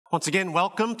Once again,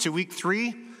 welcome to week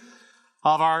 3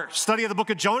 of our study of the book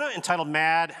of Jonah entitled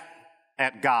Mad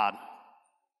at God.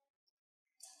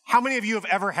 How many of you have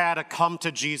ever had a come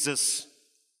to Jesus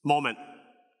moment?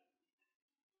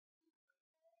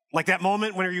 Like that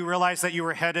moment when you realized that you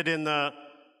were headed in the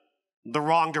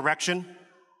wrong direction?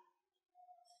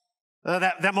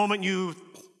 That moment you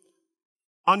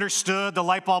understood, the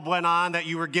light bulb went on, that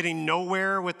you were getting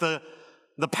nowhere with the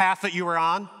path that you were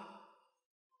on?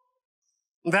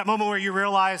 That moment where you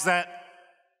realized that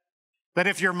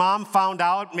if your mom found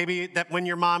out, maybe that when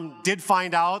your mom did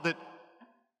find out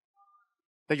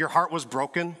that your heart was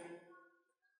broken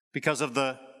because of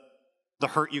the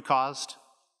hurt you caused?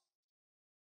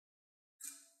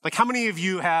 Like, how many of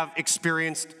you have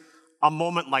experienced a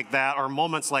moment like that, or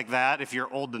moments like that, if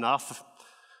you're old enough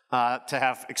to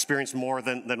have experienced more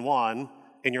than one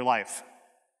in your life?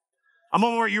 A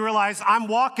moment where you realize, I'm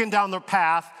walking down the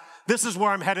path, this is where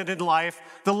I'm headed in life.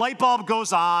 The light bulb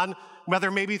goes on,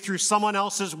 whether maybe through someone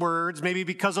else's words, maybe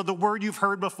because of the word you've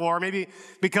heard before, maybe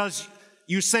because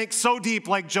you sank so deep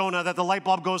like Jonah that the light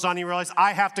bulb goes on and you realize,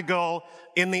 I have to go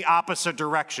in the opposite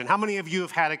direction. How many of you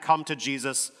have had a come to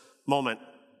Jesus moment?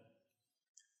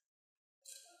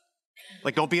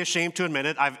 Like, don't be ashamed to admit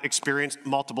it. I've experienced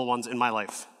multiple ones in my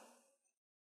life.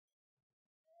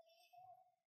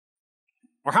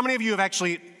 Or how many of you have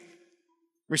actually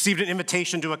received an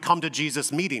invitation to a come to Jesus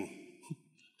meeting?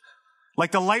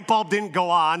 Like the light bulb didn't go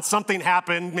on, something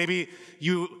happened, maybe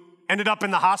you ended up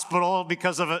in the hospital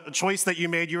because of a choice that you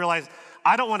made. You realize,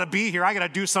 I don't want to be here, I got to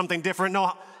do something different.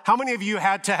 No, how many of you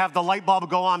had to have the light bulb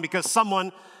go on because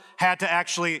someone had to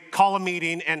actually call a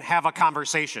meeting and have a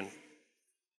conversation?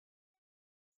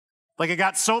 Like it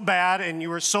got so bad and you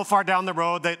were so far down the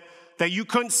road that you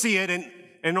couldn't see it, and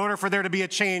in order for there to be a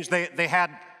change, they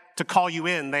had to call you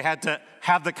in. They had to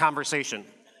have the conversation.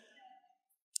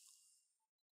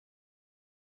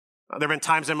 There have been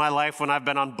times in my life when I've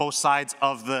been on both sides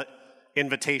of the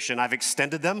invitation. I've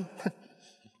extended them,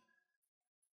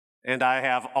 and I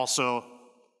have also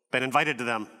been invited to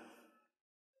them.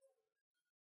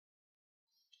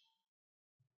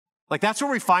 Like that's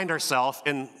where we find ourselves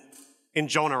in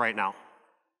Jonah right now.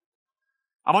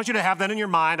 I want you to have that in your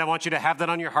mind. I want you to have that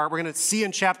on your heart. We're going to see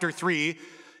in chapter 3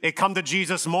 a come to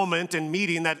Jesus moment and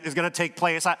meeting that is going to take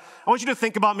place. I want you to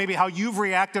think about maybe how you've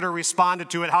reacted or responded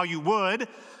to it, how you would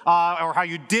or how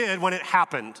you did when it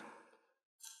happened.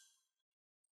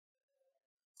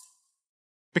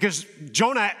 Because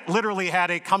Jonah literally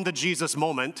had a come to Jesus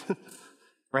moment,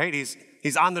 right?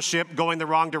 He's on the ship going the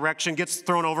wrong direction, gets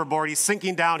thrown overboard, he's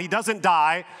sinking down. He doesn't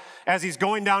die. As he's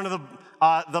going down to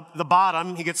the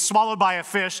bottom, he gets swallowed by a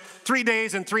fish. 3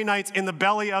 days and 3 nights in the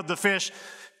belly of the fish.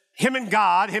 Him and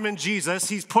God, him and Jesus,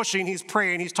 he's pushing, he's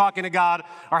praying, he's talking to God,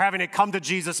 are having a come to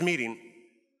Jesus meeting.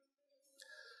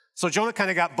 So Jonah kind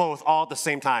of got both all at the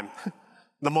same time.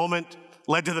 The moment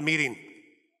led to the meeting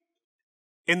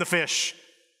in the fish.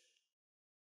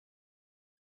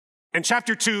 And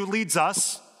chapter 2 leads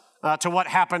us to what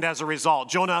happened as a result.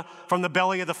 Jonah, from the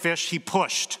belly of the fish, he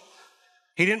pushed.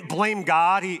 He didn't blame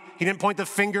God. He didn't point the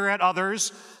finger at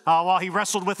others while he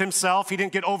wrestled with himself. He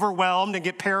didn't get overwhelmed and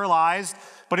get paralyzed.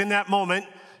 But in that moment,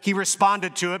 he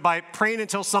responded to it by praying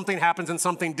until something happens, and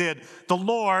something did. The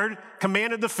Lord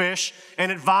commanded the fish,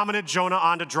 and it vomited Jonah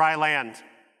onto dry land.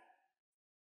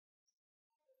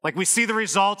 Like we see the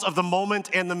results of the moment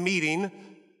and the meeting.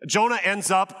 Jonah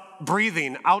ends up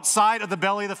breathing outside of the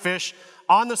belly of the fish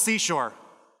on the seashore,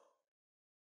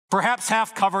 perhaps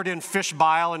half covered in fish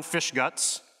bile and fish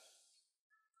guts,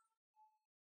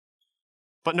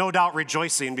 but no doubt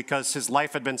rejoicing because his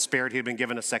life had been spared. He had been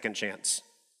given a second chance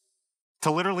to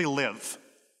literally live.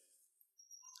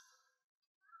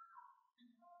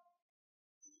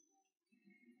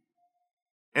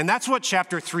 And that's what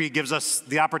chapter 3 gives us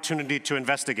the opportunity to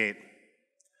investigate.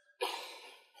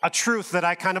 A truth that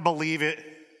I kind of believe it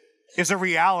is a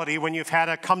reality when you've had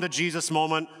a come to Jesus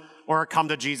moment or a come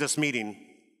to Jesus meeting.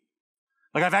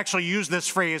 Like I've actually used this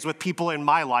phrase with people in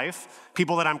my life,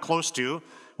 people that I'm close to,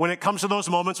 when it comes to those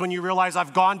moments when you realize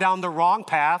I've gone down the wrong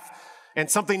path and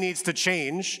something needs to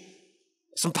change.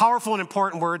 Some powerful and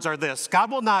important words are this: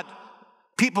 people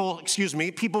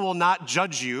will not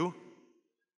judge you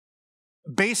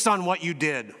based on what you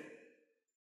did,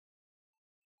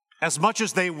 as much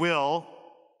as they will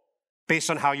based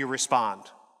on how you respond.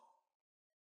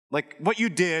 Like what you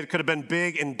did could have been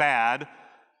big and bad,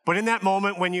 but in that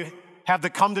moment when you have the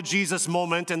come to Jesus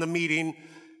moment in the meeting,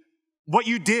 what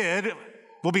you did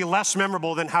will be less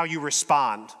memorable than how you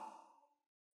respond.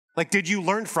 Like, did you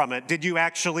learn from it? Did you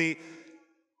actually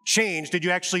change? Did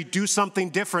you actually do something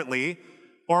differently?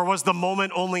 Or was the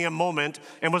moment only a moment,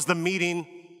 and was the meeting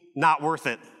not worth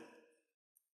it.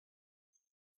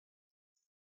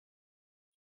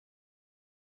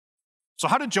 So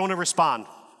how did Jonah respond?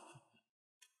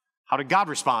 How did God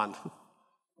respond?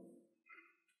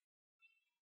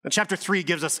 And chapter 3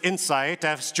 gives us insight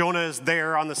as Jonah is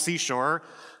there on the seashore,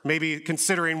 maybe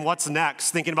considering what's next,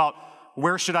 thinking about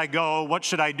where should I go, what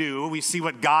should I do? We see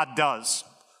what God does.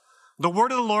 The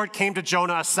word of the Lord came to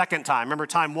Jonah a second time. Remember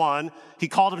time 1, he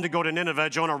called him to go to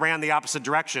Nineveh. Jonah ran the opposite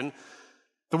direction.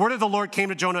 The word of the Lord came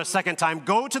to Jonah a second time.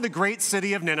 Go to the great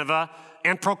city of Nineveh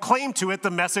and proclaim to it the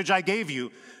message I gave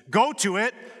you. Go to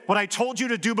it. What I told you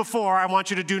to do before, I want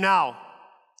you to do now.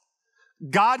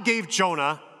 God gave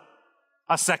Jonah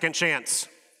a second chance.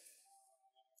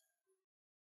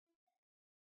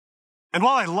 And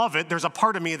while I love it, there's a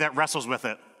part of me that wrestles with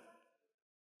it.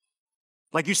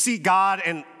 Like you see God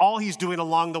and all he's doing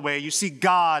along the way. You see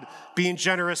God being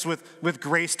generous with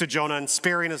grace to Jonah and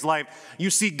sparing his life. You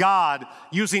see God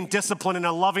using discipline in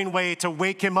a loving way to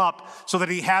wake him up so that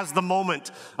he has the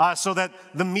moment, so that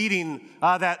the meeting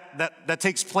that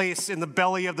takes place in the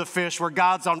belly of the fish where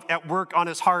God's at work on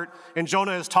his heart and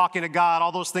Jonah is talking to God,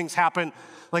 all those things happen.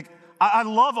 Like, I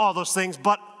love all those things,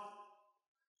 but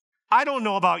I don't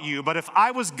know about you, but if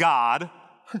I was God,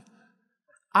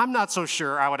 I'm not so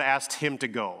sure I would have asked him to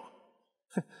go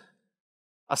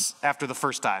after the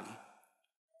first time.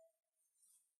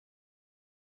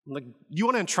 Like, you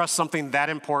want to entrust something that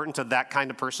important to that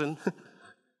kind of person? Like,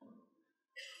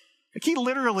 he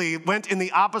literally went in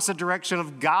the opposite direction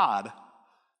of God.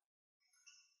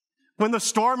 When the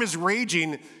storm is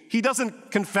raging, he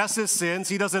doesn't confess his sins.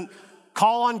 He doesn't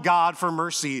call on God for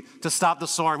mercy to stop the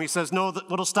storm. He says, no,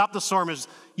 what'll stop the storm is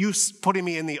you putting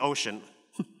me in the ocean.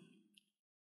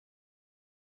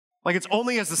 Like it's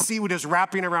only as the seaweed is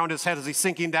wrapping around his head as he's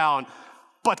sinking down,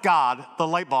 but God, the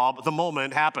light bulb, the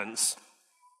moment happens.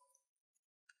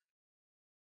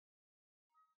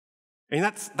 And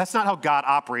that's not how God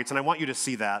operates, and I want you to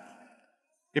see that.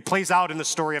 It plays out in the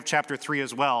story of chapter 3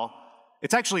 as well.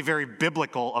 It's actually very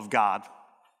biblical of God.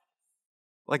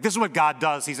 Like this is what God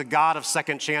does. He's a God of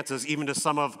second chances, even to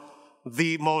some of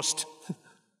the most,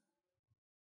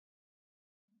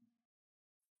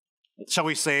 shall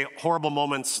we say, horrible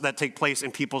moments that take place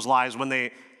in people's lives when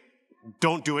they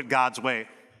don't do it God's way.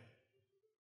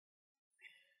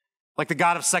 Like the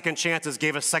God of second chances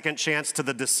gave a second chance to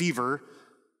the deceiver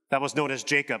that was known as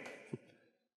Jacob.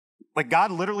 Like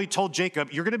God literally told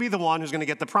Jacob, you're going to be the one who's going to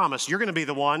get the promise. You're going to be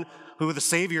the one who the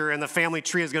Savior and the family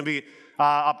tree is going to be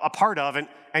a part of.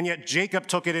 And yet Jacob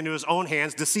took it into his own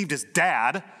hands, deceived his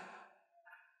dad,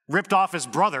 ripped off his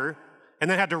brother, and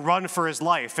then had to run for his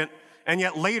life. And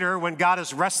yet later, when God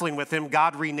is wrestling with him,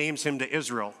 God renames him to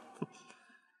Israel,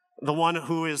 the one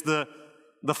who is the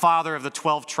father of the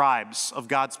 12 tribes of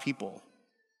God's people,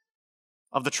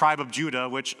 of the tribe of Judah,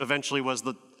 which eventually was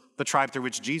the tribe through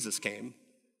which Jesus came.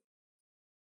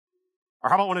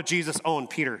 Or how about one of Jesus' own,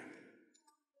 Peter?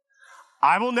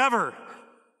 I will never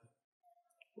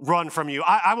run from you.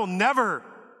 I will never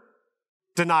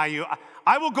deny you.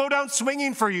 I will go down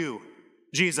swinging for you,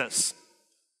 Jesus.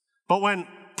 But when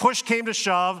push came to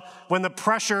shove, when the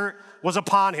pressure was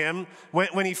upon him,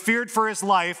 when he feared for his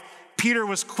life, Peter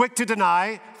was quick to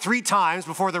deny 3 times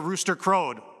before the rooster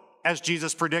crowed, as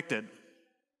Jesus predicted.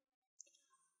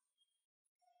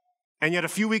 And yet a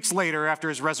few weeks later, after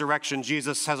his resurrection,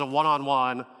 Jesus has a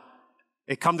one-on-one,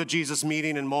 a come-to-Jesus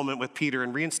meeting and moment with Peter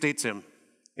and reinstates him,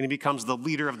 and he becomes the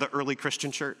leader of the early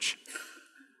Christian church.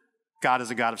 God is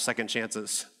a God of second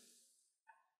chances.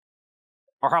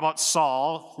 Or how about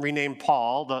Saul, renamed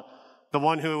Paul, the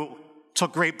one who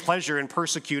took great pleasure in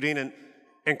persecuting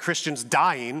and Christians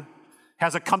dying,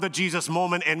 has a come-to-Jesus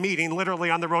moment and meeting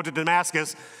literally on the road to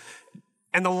Damascus.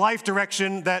 And the life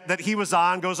direction that he was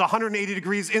on goes 180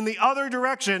 degrees in the other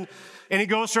direction. And he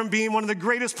goes from being one of the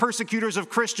greatest persecutors of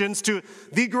Christians to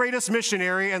the greatest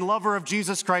missionary and lover of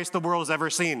Jesus Christ the world has ever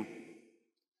seen.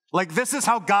 Like, this is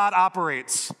how God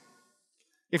operates.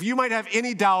 If you might have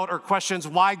any doubt or questions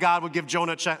why God would give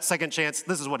Jonah a second chance,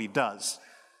 this is what he does.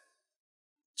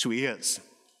 It's who he is.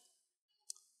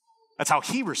 That's how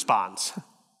he responds.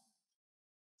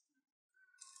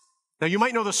 Now, you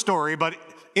might know the story, but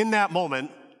in that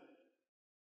moment,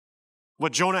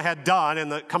 what Jonah had done in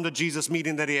the come to Jesus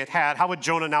meeting that he had, how would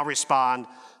Jonah now respond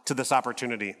to this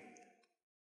opportunity?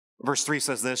 Verse 3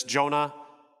 says this, Jonah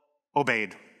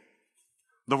obeyed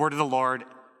the word of the Lord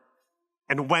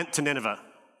and went to Nineveh.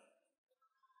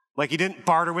 Like he didn't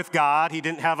barter with God. He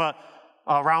didn't have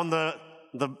around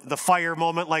the fire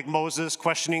moment like Moses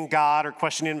questioning God or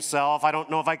questioning himself. I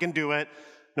don't know if I can do it.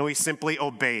 No, he simply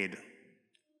obeyed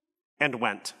and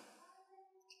went.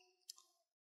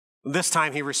 This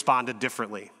time he responded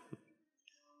differently.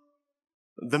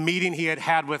 the meeting he had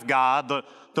had with God,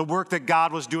 the work that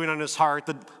God was doing on his heart,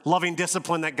 the loving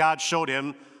discipline that God showed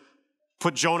him,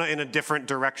 put Jonah in a different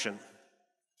direction.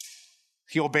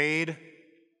 He obeyed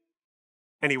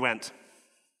and he went.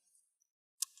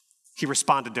 He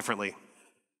responded differently.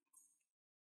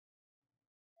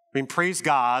 I mean, praise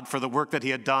God for the work that he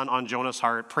had done on Jonah's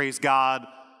heart. Praise God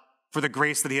for the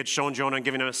grace that he had shown Jonah and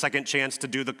giving him a second chance to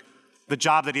do the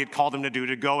job that he had called him to do,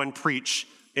 to go and preach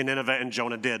in Nineveh, and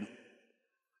Jonah did.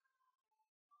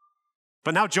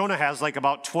 But now Jonah has like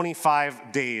about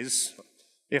 25 days,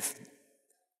 if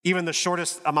even the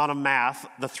shortest amount of math,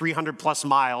 the 300 plus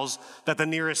miles that the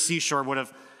nearest seashore would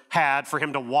have had for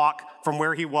him to walk from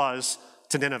where he was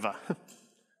to Nineveh.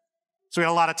 So he had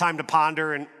a lot of time to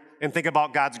ponder and think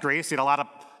about God's grace. He had a lot of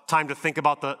time to think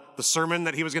about the sermon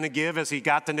that he was going to give as he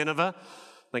got to Nineveh.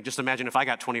 Like, just imagine if I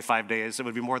got 25 days, it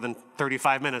would be more than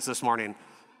 35 minutes this morning.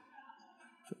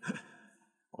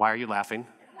 Why are you laughing?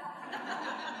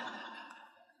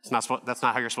 That's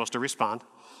not how you're supposed to respond.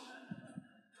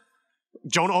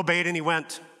 Jonah obeyed and he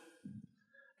went.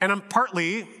 And I'm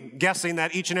partly guessing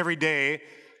that each and every day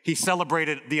he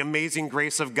celebrated the amazing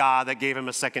grace of God that gave him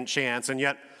a second chance. And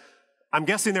yet, I'm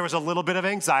guessing there was a little bit of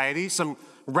anxiety, some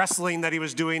wrestling that he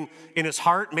was doing in his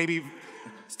heart, maybe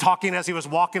talking as he was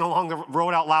walking along the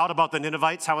road out loud about the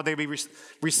Ninevites, how would they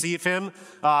receive him,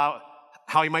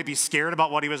 how he might be scared about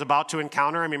what he was about to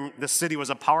encounter. I mean, this city was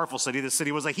a powerful city. This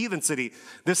city was a heathen city.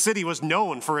 This city was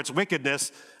known for its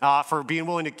wickedness, for being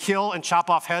willing to kill and chop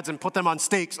off heads and put them on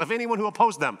stakes of anyone who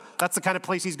opposed them. That's the kind of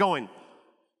place he's going.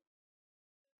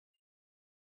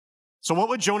 So what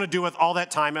would Jonah do with all that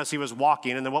time as he was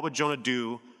walking? And then what would Jonah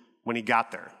do when he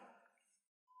got there?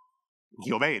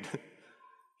 He obeyed.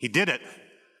 He did it.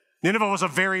 Nineveh was a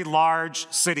very large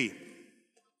city.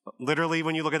 Literally,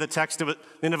 when you look at the text,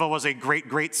 Nineveh was a great,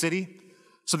 great city.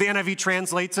 So the NIV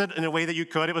translates it in a way that you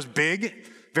could. It was big,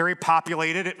 very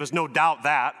populated. It was no doubt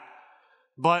that.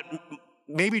 But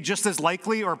maybe just as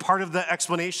likely, or part of the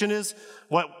explanation is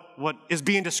what is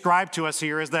being described to us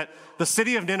here is that the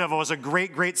city of Nineveh was a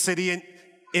great, great city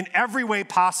in every way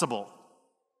possible.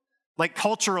 Like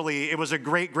culturally, it was a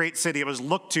great, great city. It was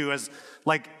looked to as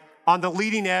like on the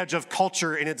leading edge of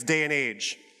culture in its day and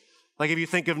age. Like if you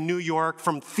think of New York,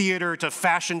 from theater to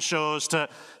fashion shows to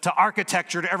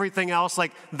architecture to everything else,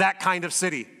 like that kind of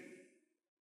city.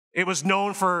 It was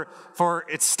known for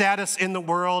its status in the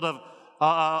world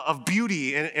of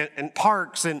beauty and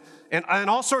parks and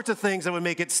all sorts of things that would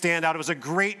make it stand out. It was a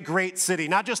great, great city,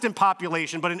 not just in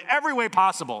population, but in every way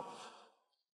possible.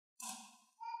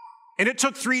 And it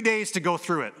took 3 days to go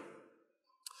through it.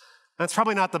 That's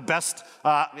probably not the best,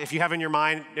 if you have in your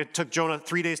mind, it took Jonah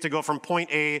 3 days to go from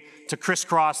point A to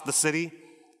crisscross the city.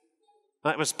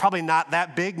 It was probably not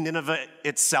that big, Nineveh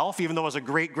itself, even though it was a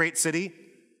great, great city.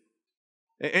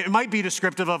 It might be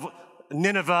descriptive of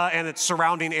Nineveh and its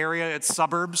surrounding area, its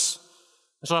suburbs.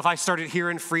 So if I started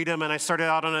here in Freedom and I started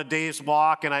out on a day's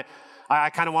walk and I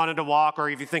kind of wanted to walk, or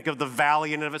if you think of the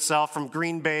valley in and of itself from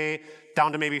Green Bay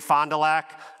down to maybe Fond du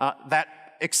Lac, that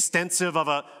extensive of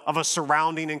a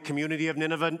surrounding and community of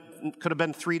Nineveh could have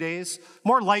been 3 days.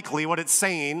 More likely what it's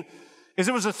saying is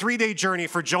it was a 3-day journey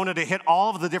for Jonah to hit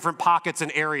all of the different pockets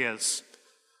and areas.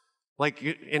 Like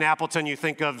in Appleton, you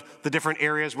think of the different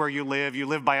areas where you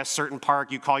live by a certain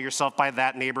park, you call yourself by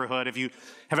that neighborhood. If you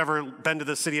have ever been to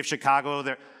the city of Chicago,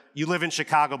 you live in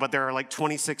Chicago, but there are like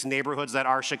 26 neighborhoods that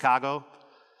are Chicago.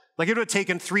 Like it would have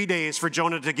taken 3 days for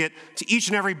Jonah to get to each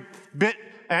and every bit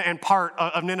and part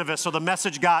of Nineveh, so the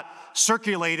message got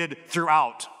circulated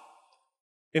throughout.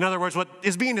 In other words, what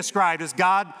is being described is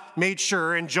God made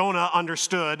sure, and Jonah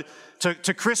understood,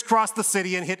 to crisscross the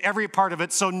city and hit every part of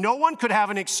it so no one could have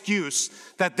an excuse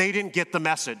that they didn't get the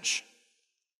message.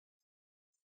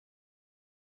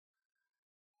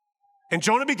 And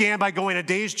Jonah began by going a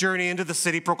day's journey into the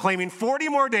city, proclaiming 40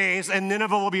 more days and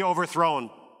Nineveh will be overthrown.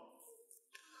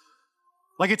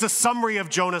 Like it's a summary of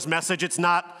Jonah's message. It's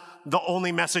not the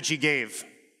only message he gave.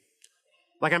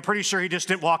 Like I'm pretty sure he just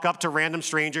didn't walk up to random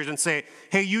strangers and say,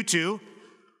 hey, you two,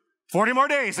 40 more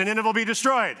days and Nineveh will be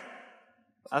destroyed.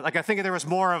 Like I think there was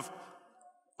more of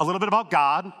a little bit about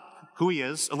God, who he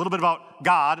is, a little bit about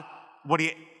God, what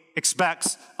he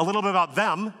expects, a little bit about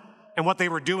them and what they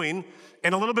were doing,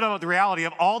 and a little bit about the reality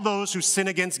of all those who sin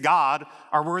against God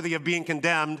are worthy of being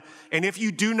condemned. And if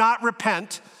you do not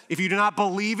repent, if you do not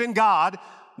believe in God,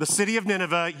 the city of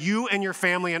Nineveh, you and your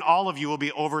family and all of you will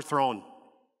be overthrown.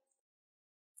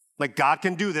 Like God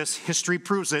can do this. History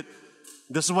proves it.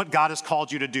 This is what God has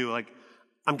called you to do. Like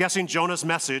I'm guessing Jonah's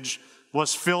message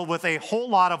was filled with a whole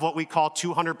lot of what we call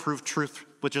 200 proof truth,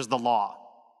 which is the law.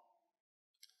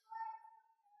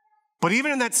 But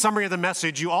even in that summary of the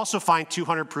message, you also find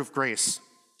 200 proof grace.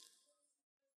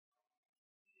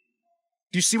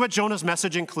 Do you see what Jonah's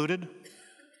message included?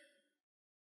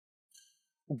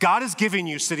 God is giving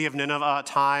you, city of Nineveh, a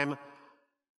time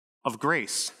of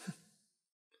grace.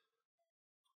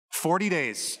 40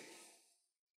 days.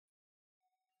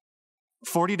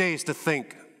 40 days to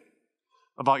think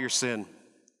about your sin.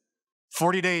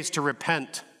 40 days to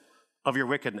repent of your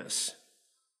wickedness.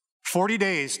 40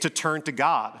 days to turn to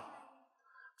God.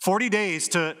 40 days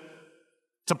to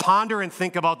ponder and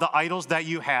think about the idols that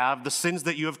you have, the sins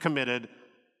that you have committed,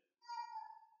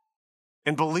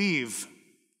 and believe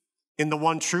in the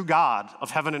one true God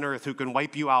of heaven and earth who can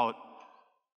wipe you out,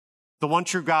 the one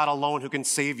true God alone who can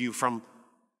save you from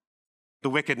the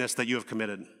wickedness that you have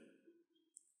committed.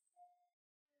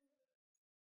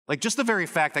 Like just the very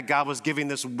fact that God was giving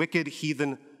this wicked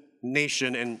heathen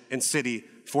nation and city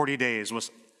 40 days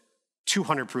was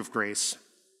 200 proof grace.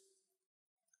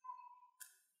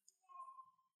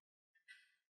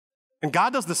 And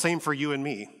God does the same for you and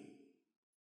me.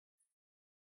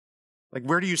 Like,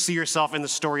 where do you see yourself in the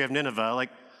story of Nineveh?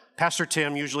 Like, Pastor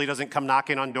Tim usually doesn't come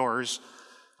knocking on doors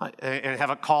and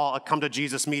have a come to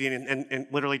Jesus meeting and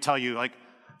literally tell you, like,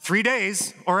 3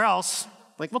 days or else,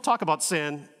 like, we'll talk about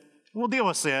sin, we'll deal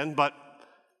with sin, but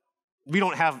we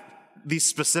don't have these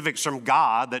specifics from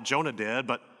God that Jonah did,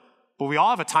 but we all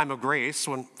have a time of grace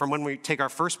from when we take our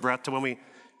first breath to when we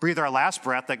breathe our last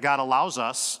breath, that God allows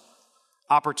us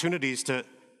opportunities to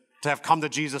have come to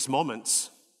Jesus moments.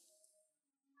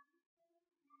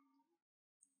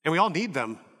 And we all need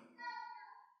them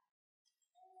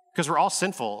because we're all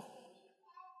sinful.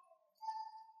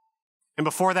 And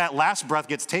before that last breath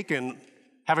gets taken,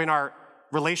 having our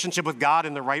relationship with God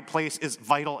in the right place is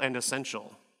vital and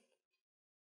essential.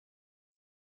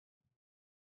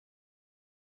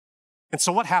 And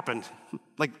so what happened?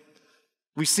 Like,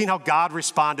 we've seen how God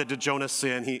responded to Jonah's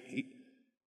sin.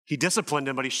 He disciplined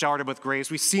him, but he showered him with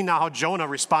grace. We see now how Jonah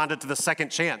responded to the second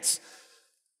chance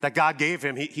that God gave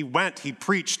him. He went, he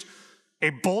preached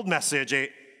a bold message,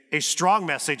 a strong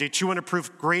message, a 200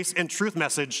 proof grace and truth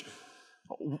message.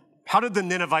 How did the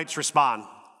Ninevites respond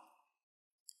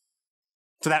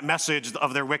to that message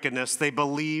of their wickedness? They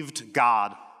believed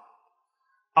God.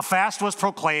 A fast was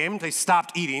proclaimed. They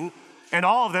stopped eating. And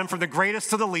all of them, from the greatest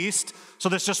to the least. So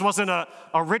this just wasn't a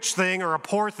rich thing or a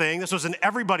poor thing. This was an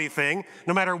everybody thing,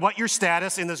 no matter what your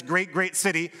status in this great, great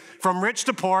city. From rich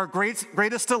to poor,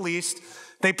 greatest to least,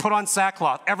 they put on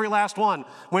sackcloth, every last one.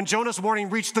 When Jonah's warning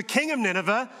reached the king of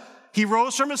Nineveh, he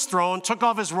rose from his throne, took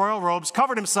off his royal robes,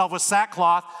 covered himself with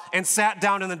sackcloth, and sat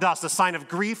down in the dust, a sign of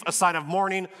grief, a sign of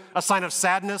mourning, a sign of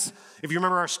sadness. If you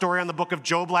remember our story on the book of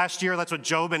Job last year, that's what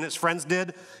Job and his friends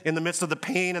did. In the midst of the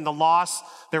pain and the loss,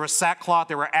 there was sackcloth,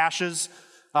 there were ashes.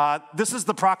 This is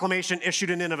the proclamation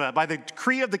issued in Nineveh by the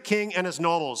decree of the king and his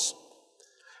nobles.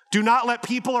 Do not let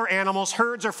people or animals,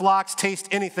 herds or flocks taste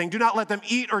anything. Do not let them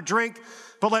eat or drink,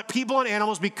 but let people and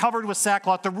animals be covered with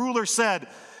sackcloth. The ruler said,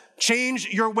 change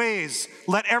your ways.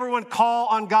 Let everyone call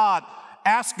on God.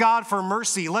 Ask God for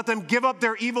mercy. Let them give up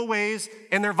their evil ways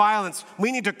and their violence.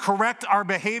 We need to correct our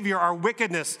behavior, our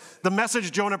wickedness. The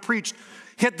message Jonah preached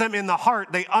hit them in the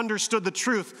heart. They understood the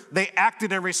truth. They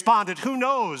acted and responded. Who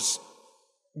knows?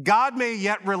 God may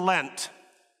yet relent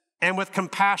and with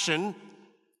compassion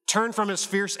turn from his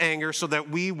fierce anger so that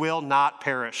we will not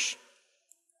perish.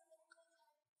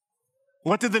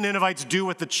 What did the Ninevites do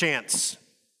with the chance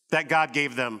that God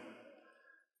gave them?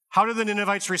 How did the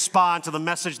Ninevites respond to the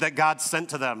message that God sent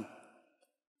to them?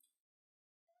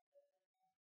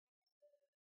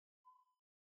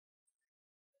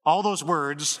 All those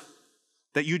words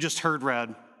that you just heard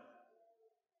read,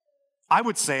 I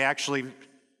would say actually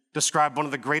describe one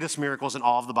of the greatest miracles in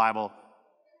all of the Bible.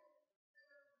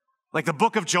 Like the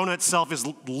book of Jonah itself is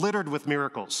littered with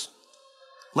miracles.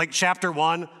 Like chapter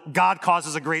 1, God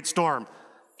causes a great storm.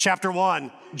 Chapter 1,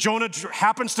 Jonah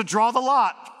happens to draw the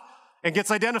lot and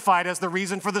gets identified as the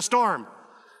reason for the storm.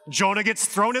 Jonah gets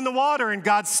thrown in the water and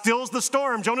God stills the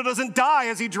storm. Jonah doesn't die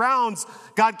as he drowns.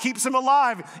 God keeps him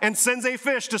alive and sends a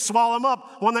fish to swallow him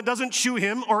up, one that doesn't chew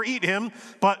him or eat him,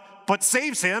 but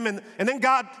saves him. And then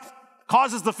God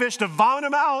causes the fish to vomit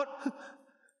him out.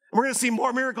 We're going to see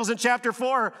more miracles in chapter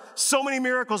 4. So many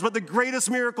miracles, but the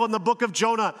greatest miracle in the book of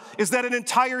Jonah is that an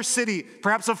entire city,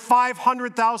 perhaps of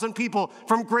 500,000 people,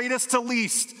 from greatest to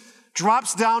least,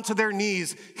 drops down to their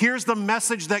knees, hears the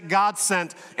message that God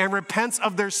sent, and repents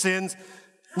of their sins,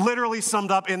 literally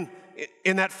summed up in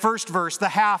that first verse, the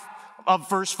half of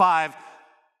verse 5.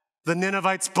 The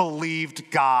Ninevites believed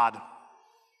God.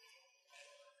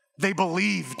 They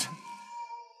believed.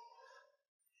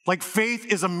 Like faith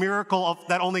is a miracle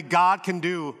that only God can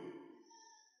do.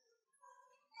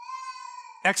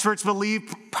 Experts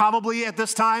believe probably at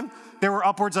this time there were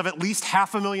upwards of at least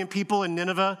 500,000 people in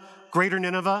Nineveh, greater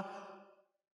Nineveh.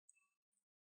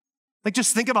 Like,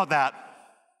 just think about that.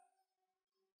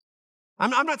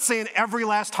 I'm not saying every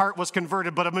last heart was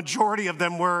converted, but a majority of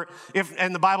them were,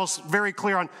 and the Bible's very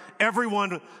clear on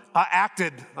everyone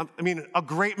acted. I mean, a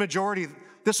great majority.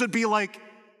 This would be like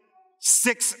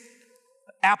 6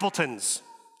 Appletons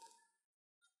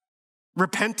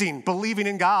repenting, believing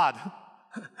in God.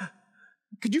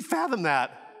 Could you fathom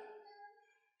that?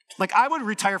 Like, I would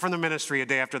retire from the ministry a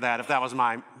day after that if that was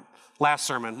my last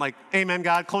sermon. Like, amen,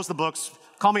 God, close the books,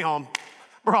 call me home.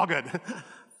 We're all good.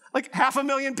 Like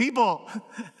 500,000 people.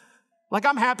 Like,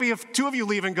 I'm happy if 2 of you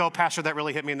leave and go, Pastor, that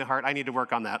really hit me in the heart. I need to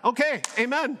work on that. Okay,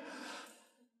 amen.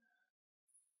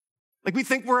 Like, we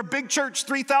think we're a big church,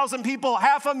 3,000 people,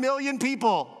 500,000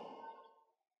 people.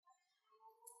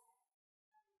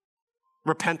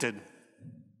 Repented.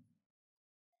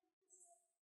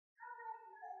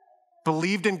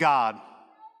 Believed in God.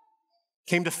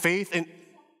 Came to faith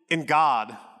in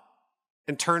God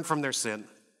and turned from their sin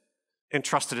and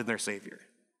trusted in their Savior.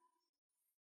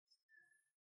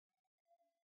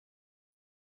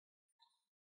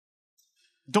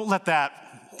 Don't let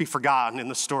that be forgotten in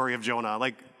the story of Jonah.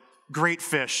 Like, great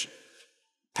fish.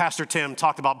 Pastor Tim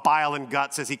talked about bile and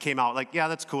guts as he came out. Like, yeah,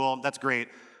 that's cool. That's great.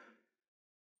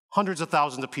 Hundreds of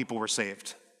thousands of people were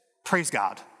saved. Praise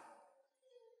God.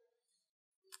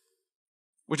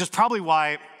 Which is probably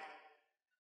why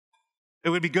it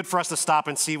would be good for us to stop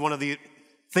and see one of the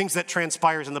things that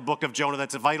transpires in the book of Jonah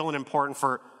that's vital and important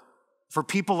for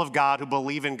people of God who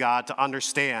believe in God to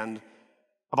understand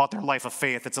about their life of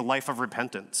faith. It's a life of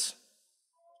repentance.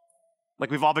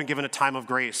 Like, we've all been given a time of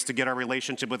grace to get our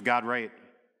relationship with God right.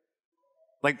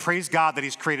 Like, praise God that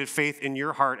he's created faith in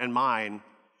your heart and mine,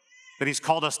 that he's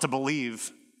called us to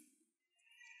believe.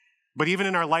 But even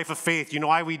in our life of faith, you know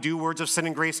why we do Words of Sin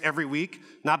and Grace every week?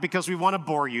 Not because we want to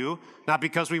bore you, not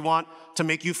because we want to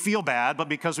make you feel bad, but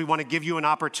because we want to give you an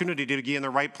opportunity to be in the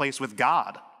right place with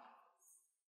God.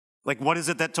 Like, what is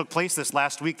it that took place this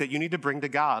last week that you need to bring to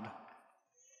God?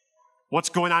 What's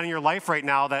going on in your life right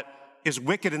now that is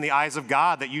wicked in the eyes of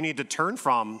God that you need to turn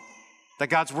from, that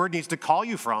God's word needs to call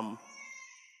you from?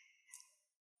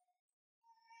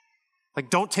 Like,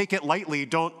 don't take it lightly.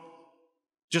 Don't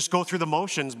just go through the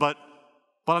motions, but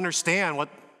understand what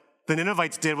the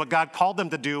Ninevites did, what God called them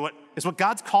to do, what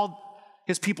God's called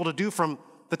his people to do from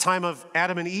the time of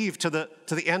Adam and Eve to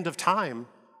the end of time.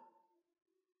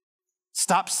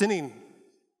 Stop sinning.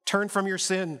 Turn from your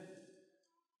sin.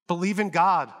 Believe in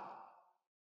God.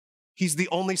 He's the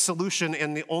only solution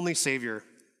and the only Savior.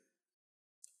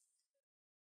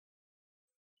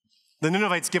 The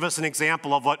Ninevites give us an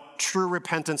example of what true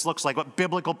repentance looks like, what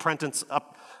biblical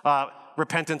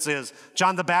repentance is.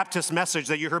 John the Baptist's message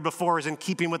that you heard before is in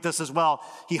keeping with this as well.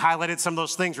 He highlighted some of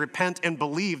those things. Repent and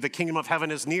believe, the kingdom of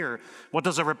heaven is near. What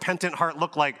does a repentant heart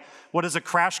look like? What is a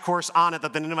crash course on it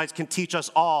that the Ninevites can teach us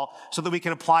all so that we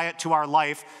can apply it to our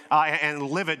life and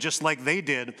live it just like they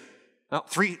did?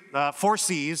 4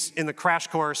 C's in the crash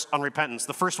course on repentance.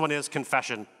 The first one is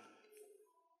confession.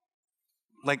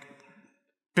 Like,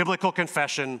 biblical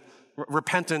confession,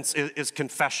 repentance is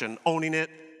confession, owning it,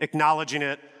 acknowledging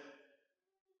it.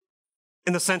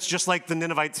 In the sense, just like the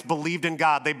Ninevites believed in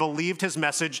God, they believed his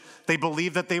message, they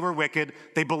believed that they were wicked,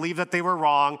 they believed that they were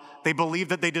wrong, they believed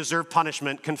that they deserved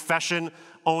punishment. Confession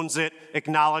owns it,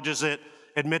 acknowledges it,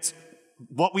 admits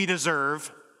what we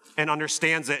deserve, and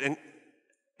understands it,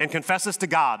 and confesses to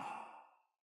God.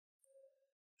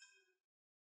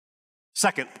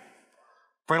 Second,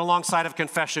 right alongside of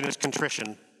confession is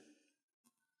contrition.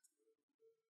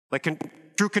 Like,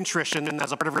 true contrition, and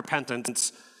as a part of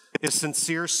repentance, is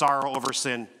sincere sorrow over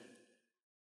sin.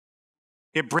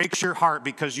 It breaks your heart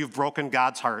because you've broken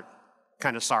God's heart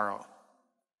kind of sorrow.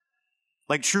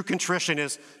 Like, true contrition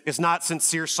is not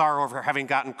sincere sorrow over having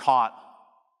gotten caught.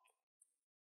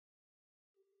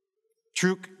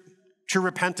 True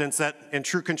repentance and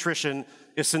true contrition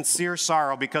is sincere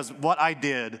sorrow because what I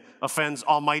did offends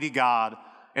Almighty God,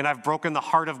 and I've broken the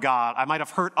heart of God. I might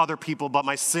have hurt other people, but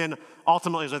my sin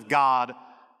ultimately is with God.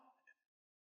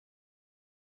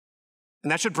 And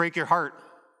that should break your heart.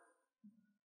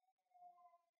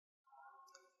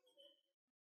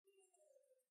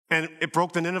 And it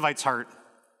broke the Ninevites' heart.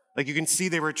 Like, you can see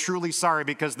they were truly sorry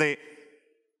because they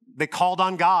called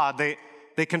on God.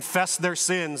 They confessed their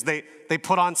sins. They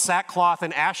put on sackcloth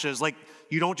and ashes. Like,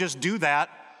 you don't just do that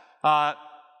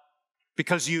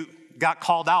because you got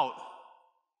called out.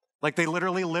 Like, they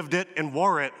literally lived it and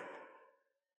wore it.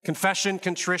 Confession,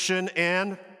 contrition,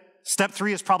 and step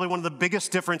 3 is probably one of the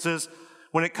biggest differences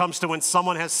when it comes to when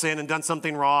someone has sinned and done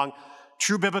something wrong.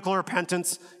 True biblical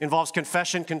repentance involves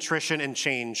confession, contrition, and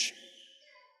change.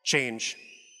 Change.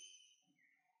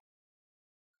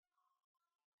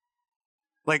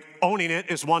 Like owning it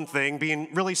is one thing, being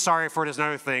really sorry for it is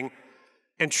another thing,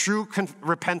 and true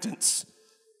repentance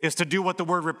is to do what the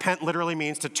word repent literally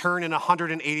means, to turn in a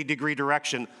 180-degree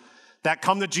direction. That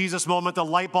come to Jesus moment, the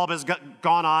light bulb has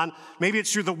gone on. Maybe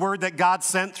it's through the word that God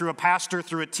sent, through a pastor,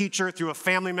 through a teacher, through a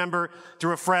family member,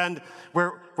 through a friend,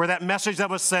 where that message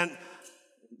that was sent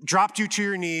dropped you to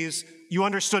your knees. You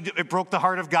understood it broke the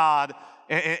heart of God,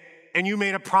 and you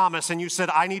made a promise, and you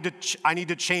said, I need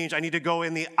to change. I need to go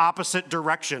in the opposite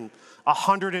direction, a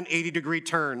 180-degree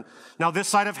turn. Now, this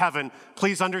side of heaven,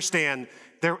 please understand,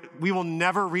 we will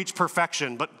never reach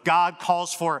perfection, but God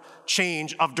calls for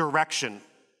change of direction.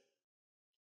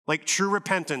 Like true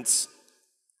repentance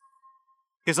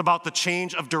is about the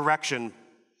change of direction.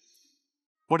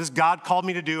 What has God called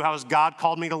me to do? How has God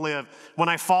called me to live? When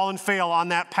I fall and fail on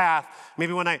that path,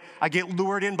 maybe when I get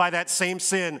lured in by that same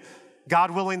sin,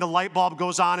 God willing, the light bulb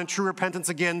goes on, and true repentance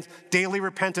again, daily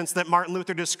repentance that Martin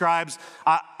Luther describes.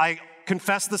 I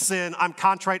confess the sin, I'm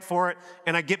contrite for it,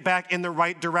 and I get back in the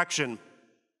right direction.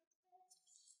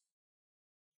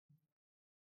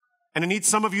 And I need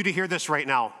some of you to hear this right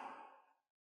now.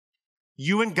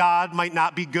 You and God might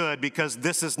not be good because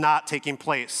this is not taking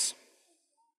place.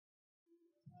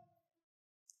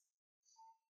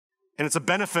 And it's a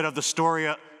benefit of the story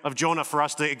of Jonah for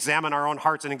us to examine our own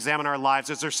hearts and examine our lives.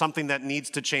 Is there something that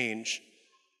needs to change?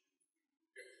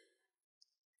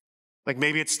 Like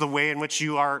maybe it's the way in which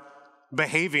you are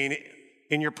behaving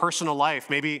in your personal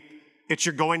life. Maybe it's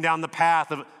you're going down the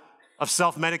path of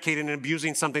self-medicating and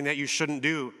abusing something that you shouldn't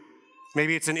do.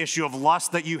 Maybe it's an issue of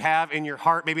lust that you have in your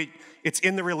heart. Maybe it's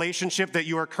in the relationship that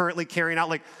you are currently carrying out.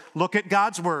 Like, look at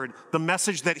God's word, the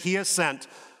message that he has sent.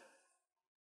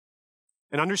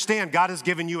 And understand, God has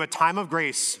given you a time of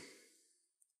grace.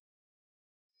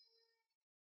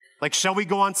 Like, shall we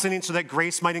go on sinning so that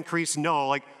grace might increase? No.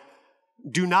 Like,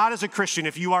 do not as a Christian,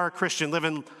 if you are a Christian, live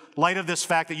in light of this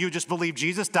fact that you just believe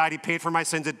Jesus died, he paid for my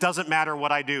sins. It doesn't matter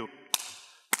what I do.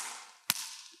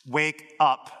 Wake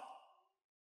up.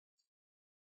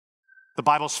 The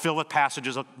Bible's filled with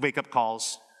passages of wake-up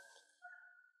calls.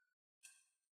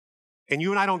 And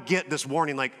you and I don't get this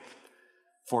warning like,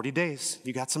 40 days,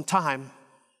 you got some time.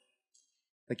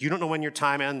 Like, you don't know when your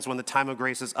time ends, when the time of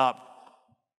grace is up.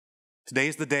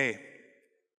 Today's the day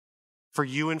for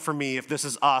you and for me, if this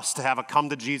is us, to have a come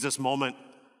to Jesus moment.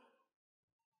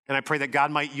 And I pray that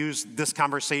God might use this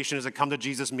conversation as a come to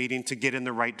Jesus meeting to get in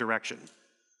the right direction.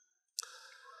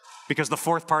 Because the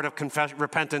fourth part of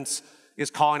repentance is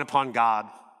calling upon God.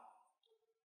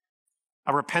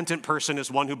 A repentant person is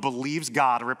one who believes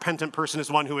God. A repentant person is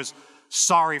one who is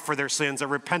sorry for their sins. A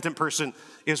repentant person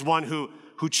is one who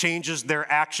changes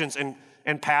their actions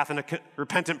and path. And a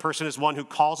repentant person is one who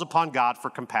calls upon God for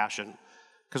compassion.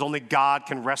 Because only God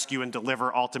can rescue and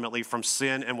deliver ultimately from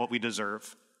sin and what we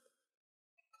deserve.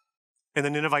 And the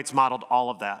Ninevites modeled all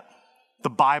of that. The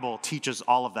Bible teaches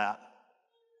all of that.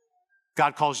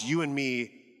 God calls you and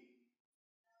me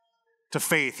to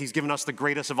faith. He's given us the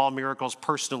greatest of all miracles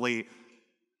personally,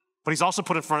 but he's also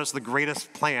put in front of us the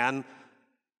greatest plan,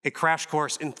 a crash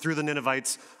course through the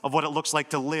Ninevites of what it looks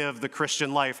like to live the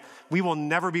Christian life. We will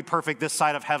never be perfect this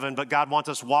side of heaven, but God wants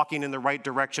us walking in the right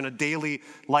direction, a daily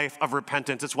life of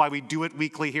repentance. It's why we do it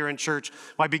weekly here in church,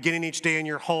 why beginning each day in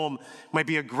your home might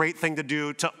be a great thing to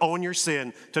do, to own your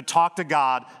sin, to talk to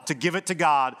God, to give it to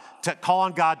God, to call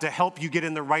on God to help you get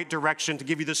in the right direction, to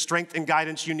give you the strength and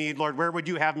guidance you need. Lord, where would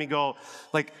you have me go?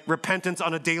 Like, repentance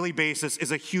on a daily basis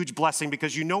is a huge blessing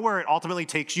because you know where it ultimately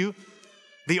takes you?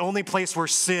 The only place where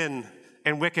sin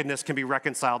and wickedness can be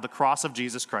reconciled, the cross of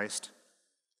Jesus Christ.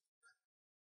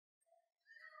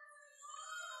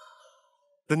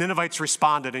 The Ninevites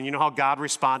responded, and you know how God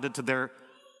responded to their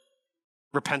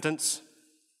repentance?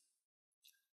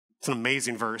 It's an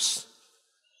amazing verse.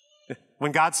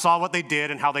 When God saw what they did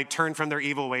and how they turned from their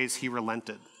evil ways, he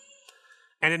relented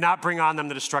and did not bring on them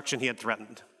the destruction he had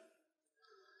threatened.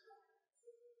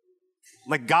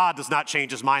 Like, God does not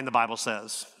change his mind, the Bible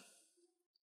says.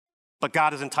 But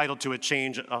God is entitled to a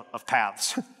change of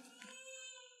paths. And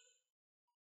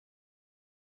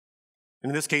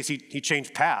in this case, he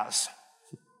changed paths.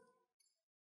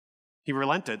 He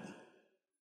relented.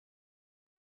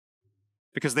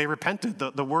 Because they repented.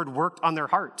 The word worked on their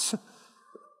hearts.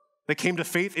 They came to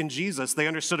faith in Jesus. They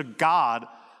understood God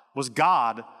was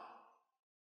God.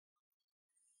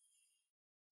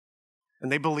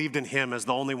 And they believed in him as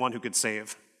the only one who could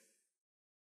save.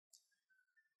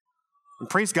 And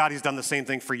praise God, he's done the same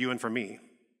thing for you and for me.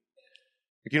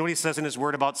 You know what he says in his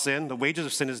word about sin? The wages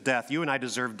of sin is death. You and I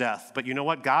deserve death. But you know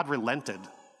what? God relented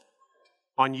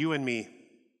on you and me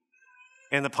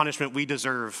and the punishment we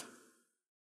deserve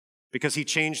because he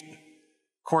changed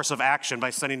course of action by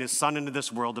sending his son into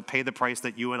this world to pay the price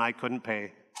that you and I couldn't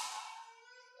pay.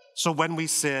 So when we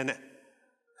sin,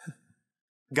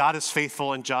 God is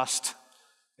faithful and just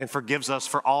and forgives us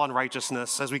for all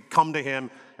unrighteousness as we come to him,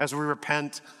 as we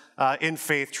repent in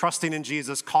faith, trusting in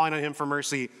Jesus, calling on him for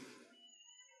mercy.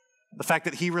 The fact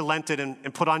that he relented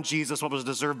and put on Jesus what was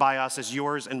deserved by us is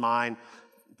yours and mine.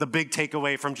 The big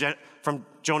takeaway from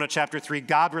Jonah chapter 3,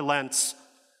 God relents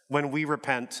when we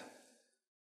repent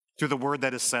through the word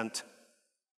that is sent.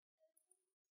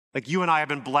 Like you and I have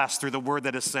been blessed through the word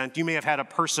that is sent. You may have had a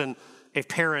person, a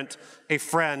parent, a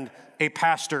friend, a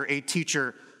pastor, a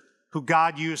teacher who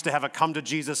God used to have a come to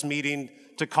Jesus meeting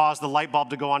to cause the light bulb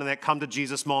to go on in that come to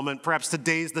Jesus moment. Perhaps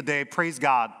today's the day. Praise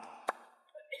God.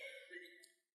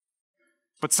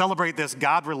 But celebrate this.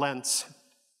 God relents.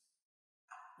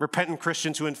 Repentant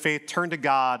Christians who in faith turn to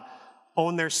God,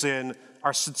 own their sin,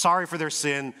 are sorry for their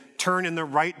sin, turn in the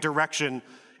right direction,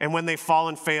 and when they fall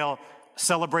and fail,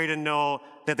 celebrate and know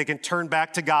that they can turn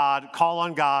back to God, call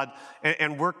on God,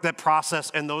 and work that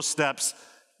process and those steps.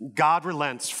 God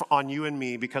relents on you and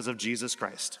me because of Jesus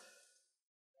Christ.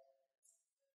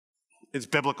 It's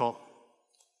biblical.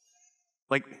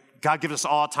 Like, God gives us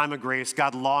all a time of grace.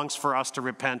 God longs for us to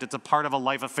repent. It's a part of a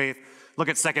life of faith. Look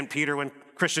at 2 Peter when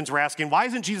Christians were asking, why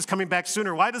isn't Jesus coming back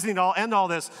sooner? Why doesn't he end all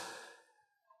this?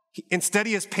 Instead,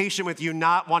 he is patient with you,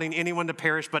 not wanting anyone to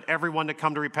perish, but everyone to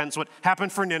come to repentance. What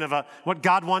happened for Nineveh, what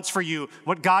God wants for you,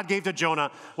 what God gave to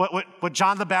Jonah, what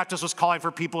John the Baptist was calling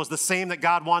for people is the same that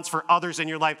God wants for others in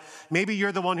your life. Maybe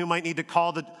you're the one who might need to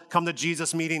come to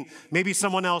Jesus meeting. Maybe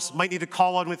someone else might need to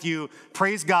call on with you.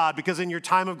 Praise God, because in your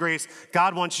time of grace,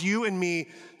 God wants you and me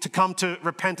to come to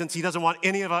repentance. He doesn't want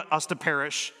any of us to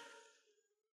perish.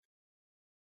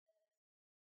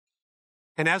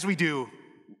 And as we do,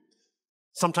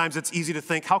 sometimes it's easy to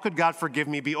think, how could God forgive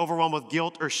me? Be overwhelmed with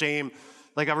guilt or shame.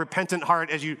 Like a repentant heart,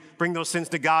 as you bring those sins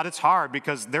to God, it's hard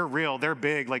because they're real, they're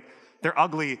big, like they're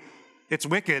ugly, it's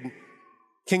wicked.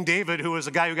 King David, who was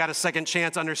a guy who got a second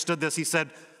chance, understood this. He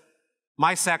said,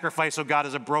 my sacrifice, O God,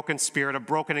 is a broken spirit, a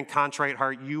broken and contrite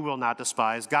heart you will not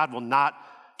despise. God will not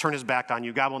turn his back on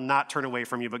you. God will not turn away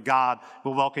from you, but God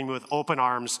will welcome you with open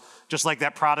arms, just like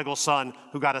that prodigal son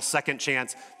who got a second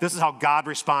chance. This is how God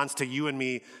responds to you and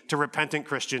me, to repentant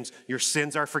Christians. Your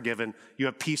sins are forgiven. You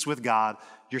have peace with God.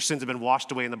 Your sins have been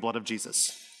washed away in the blood of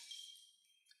Jesus.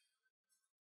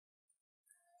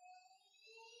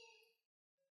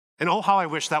 And oh, how I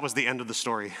wish that was the end of the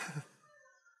story.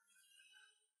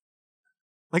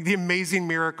 Like the amazing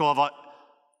miracle of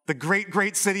the great,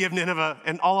 great city of Nineveh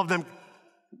and all of them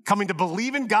coming to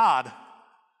believe in God.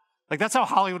 Like that's how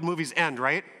Hollywood movies end,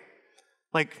 right?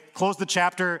 Like close the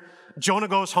chapter, Jonah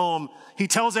goes home, he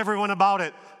tells everyone about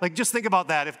it. Like just think about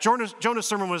that. If Jonah's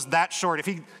sermon was that short, if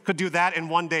he could do that in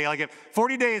one day, like if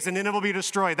 40 days and Nineveh will be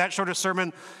destroyed, that short a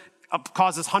sermon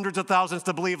causes hundreds of thousands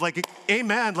to believe, like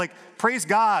amen, like praise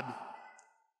God.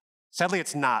 Sadly,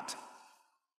 it's not.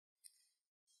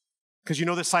 Because you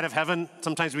know this side of heaven,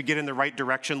 sometimes we get in the right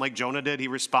direction like Jonah did, he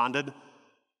responded.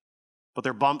 But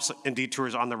there are bumps and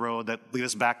detours on the road that lead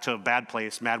us back to a bad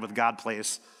place, mad with God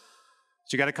place.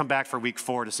 So you got to come back for week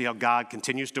 4 to see how God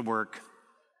continues to work.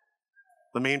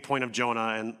 The main point of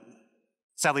Jonah, and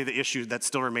sadly the issue that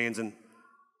still remains in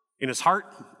his heart,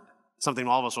 something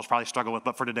all of us will probably struggle with,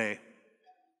 but for today,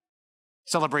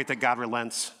 celebrate that God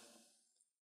relents.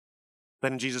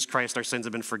 That in Jesus Christ our sins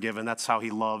have been forgiven. That's how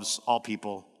he loves all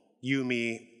people. You,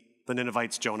 me, the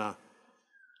Ninevites, Jonah.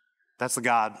 That's the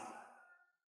God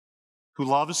who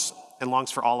loves and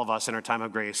longs for all of us in our time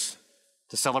of grace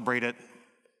to celebrate it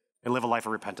and live a life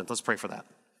of repentance. Let's pray for that.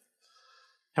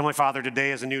 Heavenly Father,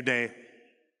 today is a new day.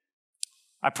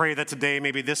 I pray that today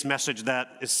maybe this message that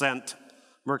is sent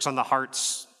works on the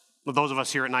hearts of those of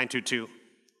us here at 922.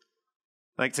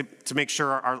 Like to make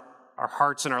sure our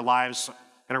hearts and our lives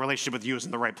and our relationship with you is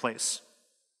in the right place.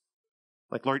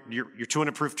 Like, Lord, your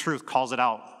 200 proof truth calls it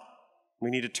out. We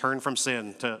need to turn from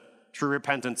sin. To true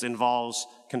repentance involves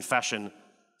confession,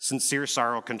 sincere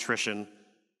sorrow, contrition,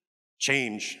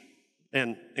 change,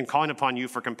 and calling upon you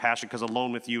for compassion, because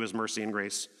alone with you is mercy and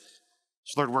grace.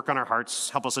 So Lord, work on our hearts.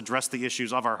 Help us address the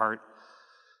issues of our heart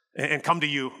and come to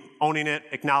you, owning it,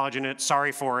 acknowledging it,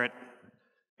 sorry for it,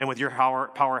 and with your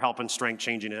power, help, and strength,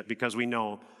 changing it, because we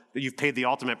know that you've paid the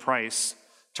ultimate price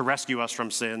to rescue us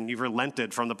from sin. You've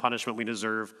relented from the punishment we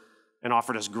deserve and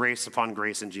offered us grace upon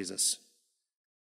grace in Jesus.